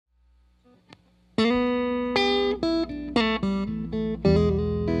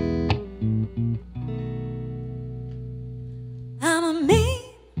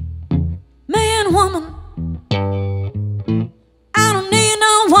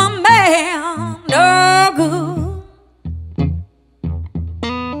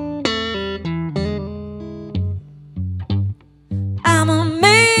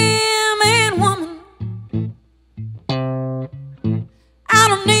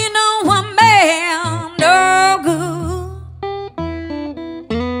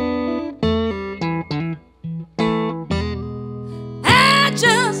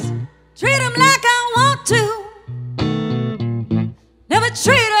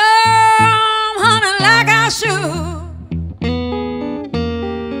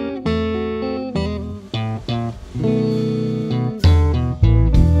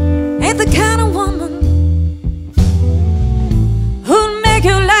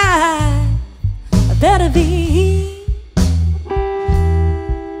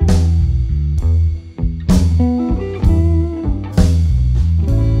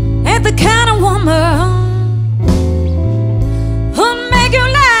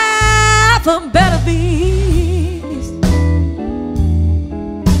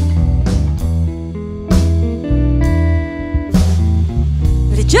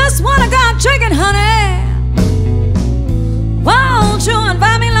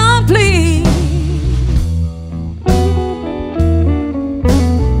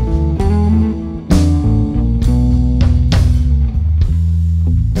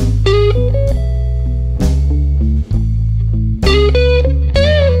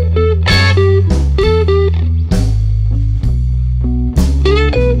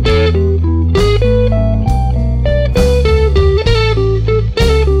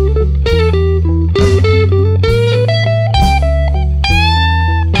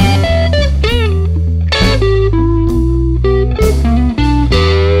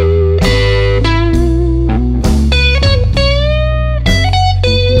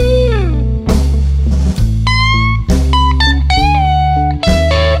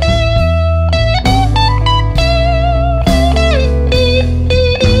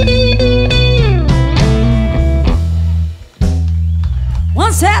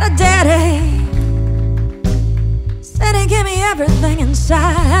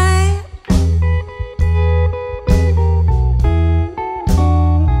inside.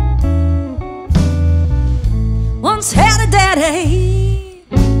 Once had a daddy,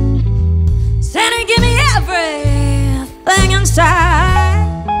 said he'd give me everything inside.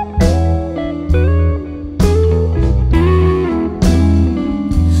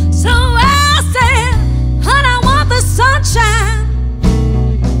 So I said, honey, I want the sunshine.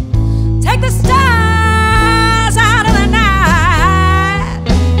 Take the stars out of the night.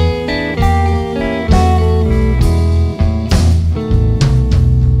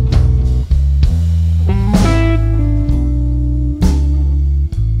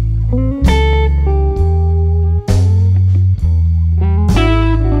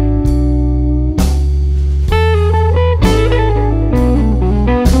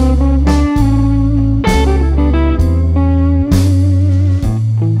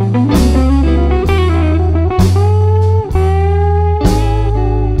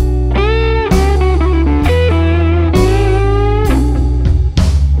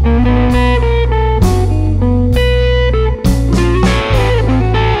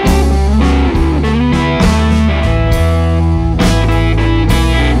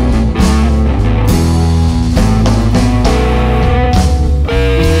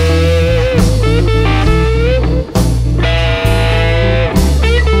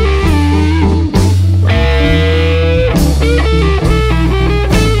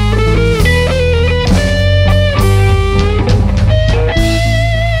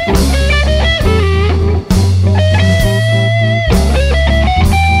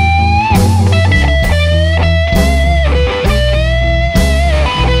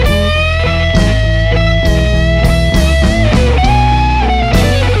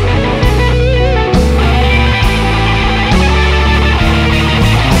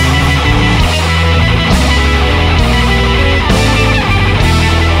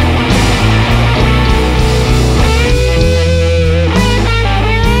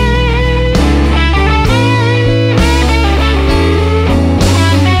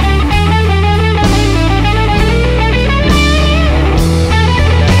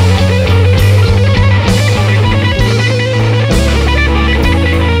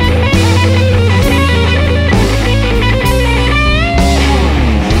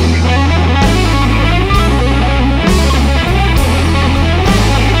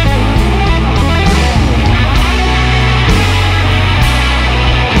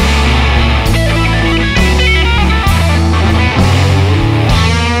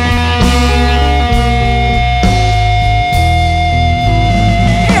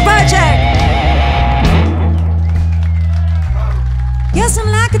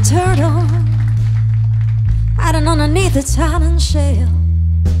 Guessing like a turtle hiding underneath its hiding shell.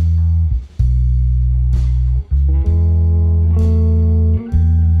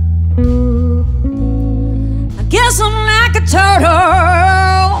 I guess I'm like a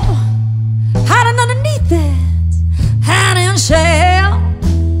turtle hiding underneath its hiding shell.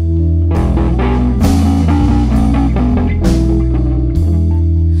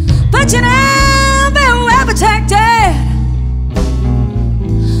 But you know, very well protected.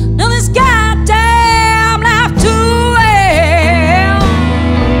 Now this goddamn life too well.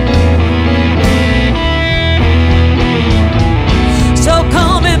 So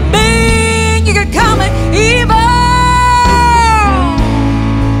come at me, you can call me evil.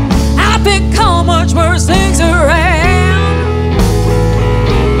 I've become much worse things around.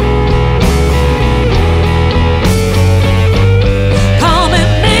 Come at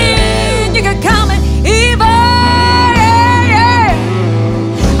me, you can call me evil.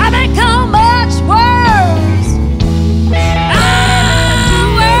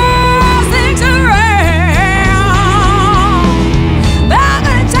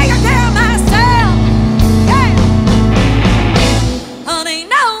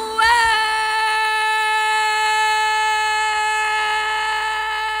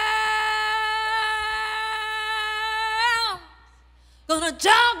 Gonna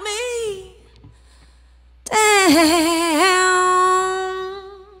dog me down.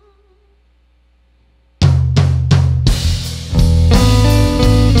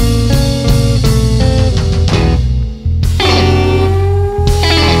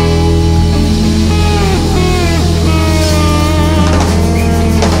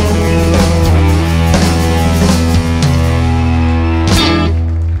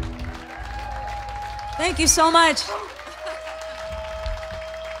 Thank you so much.